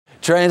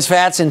Trans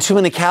fats and too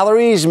many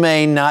calories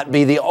may not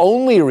be the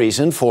only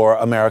reason for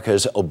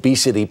America's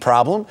obesity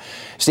problem.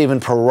 Stephen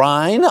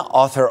Perrine,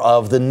 author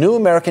of The New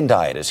American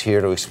Diet, is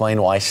here to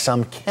explain why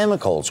some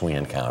chemicals we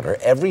encounter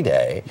every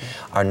day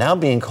are now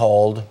being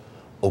called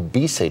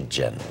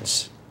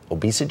obesogens.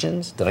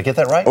 Obesogens? Did I get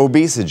that right?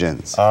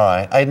 Obesogens. All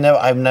right.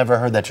 I've never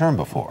heard that term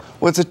before.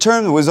 Well, it's a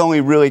term that was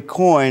only really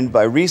coined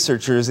by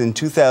researchers in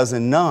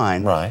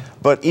 2009. Right.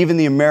 But even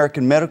the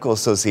American Medical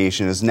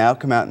Association has now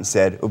come out and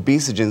said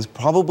obesogens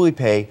probably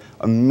play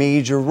a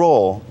major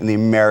role in the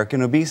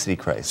American obesity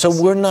crisis. So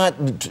we're not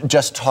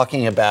just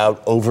talking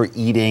about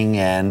overeating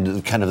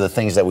and kind of the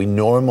things that we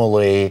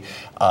normally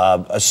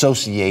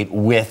associate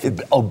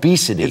with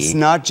obesity. It's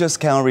not just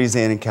calories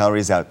in and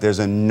calories out. There's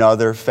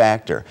another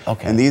factor.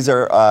 Okay. And these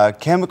are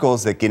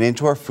chemicals that get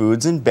into our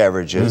foods and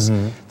beverages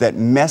that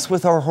mess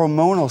with our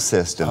hormonal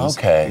systems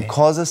and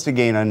cause us to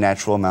gain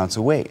unnatural amounts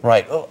of weight.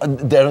 Right.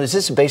 Is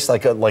this based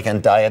like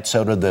on diet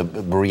soda, the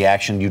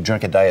reaction? You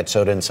drink a diet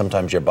soda and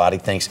sometimes your body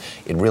thinks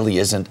it really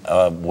isn't,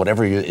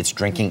 whatever it's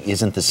drinking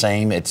isn't the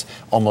same. It's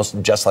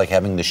almost just like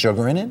having the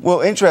sugar in it?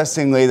 Well,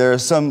 interestingly, there are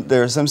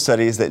some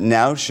studies that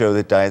now show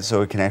that diet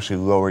soda can actually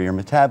lower your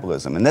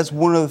metabolism. And that's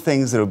one of the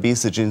things that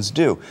obesogens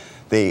do.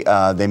 They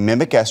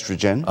mimic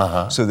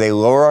estrogen, so they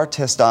lower our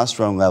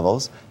testosterone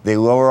levels, they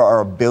lower our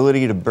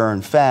ability to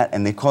burn fat,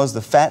 and they cause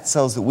the fat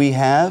cells that we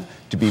have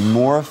to be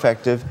more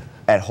effective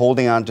at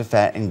holding on to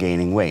fat and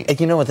gaining weight. And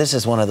you know what? This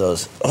is one of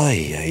those,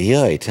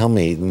 tell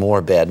me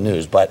more bad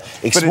news. But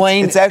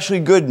explain. But it's actually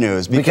good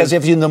news. Because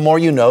if the more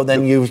you know,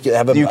 then you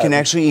have a... You can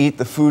actually eat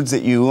the foods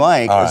that you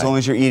like as long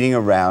as you're eating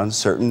around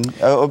certain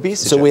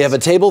obesity. So we have a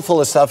table full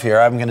of stuff here.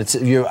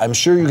 I'm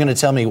sure you're going to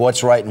tell me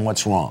what's right and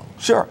what's wrong.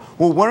 Sure.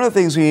 Well, one of the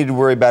things we need to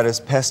worry about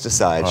is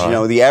pesticides. You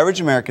know, the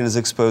average American is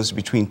exposed to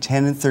between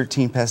 10 and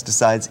 13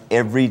 pesticides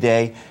every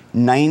day.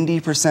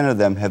 90% of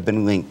them have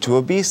been linked to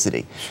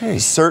obesity.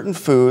 Jeez. Certain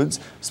foods,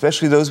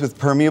 especially those with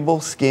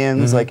permeable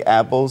skins like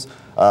apples,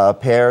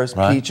 pears,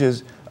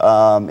 peaches,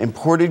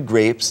 imported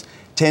grapes,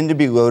 tend to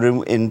be loaded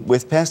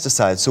with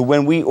pesticides. So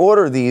when we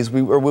order these,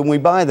 or when we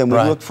buy them, we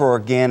look for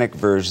organic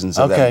versions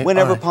of them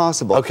whenever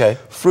possible.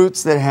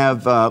 Fruits that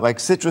have, like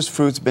citrus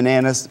fruits,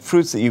 bananas,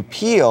 fruits that you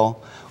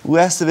peel,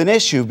 less of an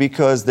issue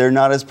because they're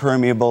not as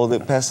permeable,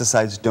 that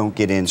pesticides don't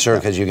get in. Sure,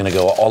 because you're going to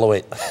go all the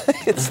way.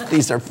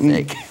 These are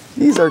fake.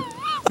 These are.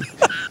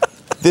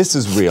 This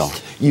is real.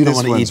 You don't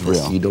want to eat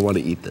this. You don't want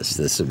to eat this.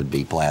 This would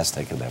be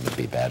plastic, and that would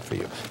be bad for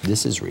you.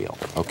 This is real.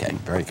 Okay,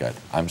 very good.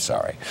 I'm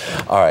sorry.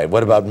 All right.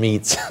 What about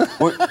meats?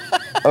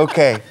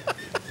 Okay,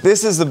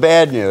 this is the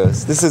bad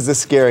news. This is the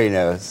scary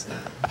news.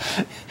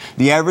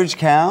 The average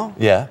cow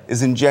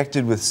is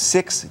injected with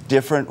 6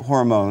 different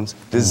hormones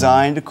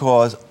designed to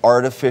cause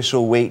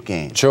artificial weight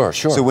gain. Sure,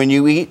 sure. So when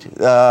you eat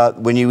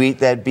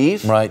that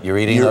beef, you're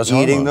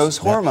eating those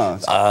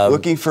hormones.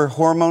 Looking for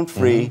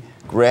hormone-free,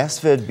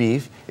 grass-fed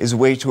beef is a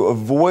way to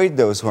avoid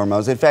those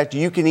hormones. In fact,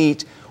 you can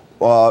eat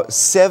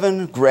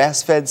 7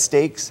 grass-fed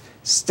steaks,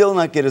 still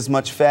not get as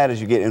much fat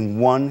as you get in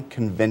one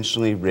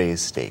conventionally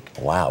raised steak.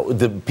 Wow.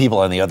 The people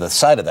on the other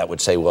side of that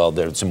would say, well,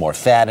 there's some more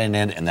fat in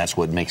it, and that's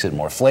what makes it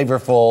more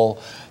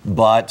flavorful.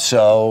 But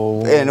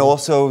so... And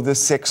also the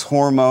 6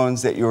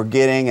 hormones that you're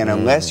getting, and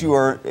unless you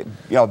are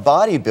a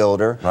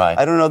bodybuilder,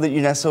 I don't know that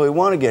you necessarily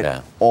want to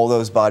get all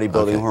those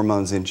bodybuilding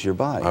hormones into your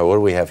body. All right, what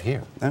do we have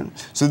here?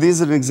 So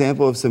these are an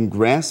example of some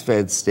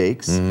grass-fed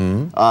steaks,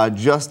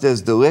 just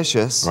as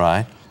delicious.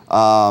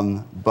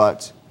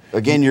 But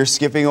again, you're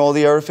skipping all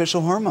the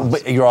artificial hormones.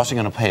 But you're also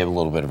going to pay a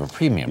little bit of a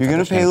premium. You're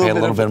going to pay a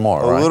little bit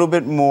more, right? A little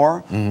bit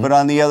more. But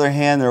on the other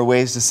hand, there are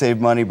ways to save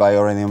money by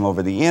ordering them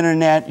over the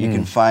internet. You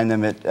can find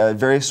them at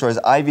various stores.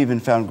 I've even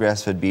found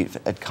grass-fed beef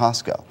at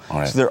Costco.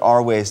 So there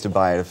are ways to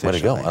buy it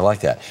efficiently. Way to go! I like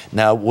that.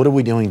 Now, what are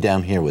we doing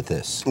down here with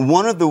this?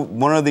 One of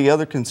the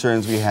other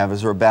concerns we have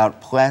is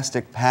about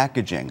plastic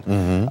packaging.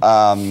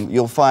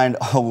 You'll find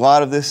a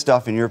lot of this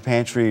stuff in your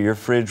pantry or your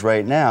fridge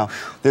right now.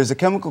 There's a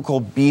chemical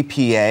called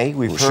BPA.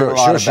 We've heard a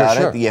lot about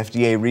it. The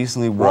FDA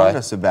recently warned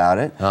us about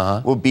it.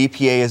 Well,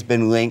 BPA has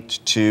been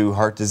linked to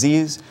heart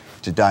disease,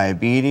 to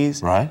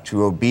diabetes,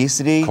 to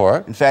obesity.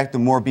 In fact, the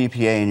more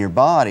BPA in your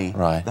body,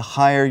 the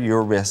higher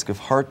your risk of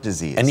heart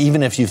disease. And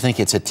even if you think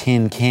it's a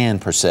tin can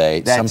per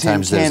se,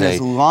 sometimes tin can there's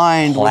is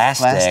lined with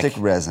plastic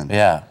resin.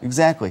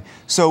 Exactly.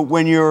 So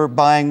when you're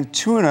buying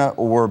tuna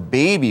or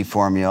baby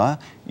formula,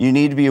 you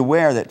need to be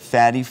aware that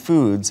fatty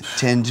foods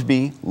tend to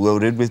be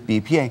loaded with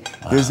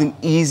BPA. There's an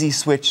easy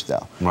switch,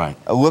 though.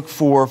 Look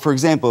for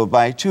example,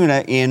 buy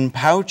tuna in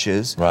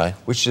pouches,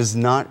 which does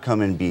not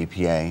come in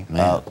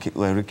BPA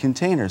loaded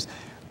containers.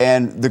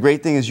 And the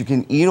great thing is you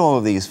can eat all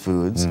of these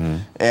foods,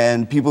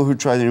 and people who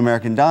try the New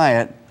American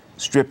Diet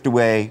stripped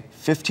away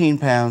 15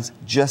 pounds,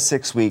 just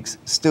 6 weeks,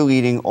 still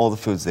eating all the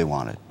foods they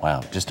wanted.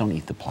 Wow, just don't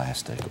eat the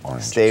plastic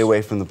oranges. Stay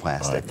away from the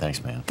plastic. All right,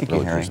 thanks, man. Thank you,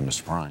 Perrine.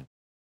 Mr. Perrine.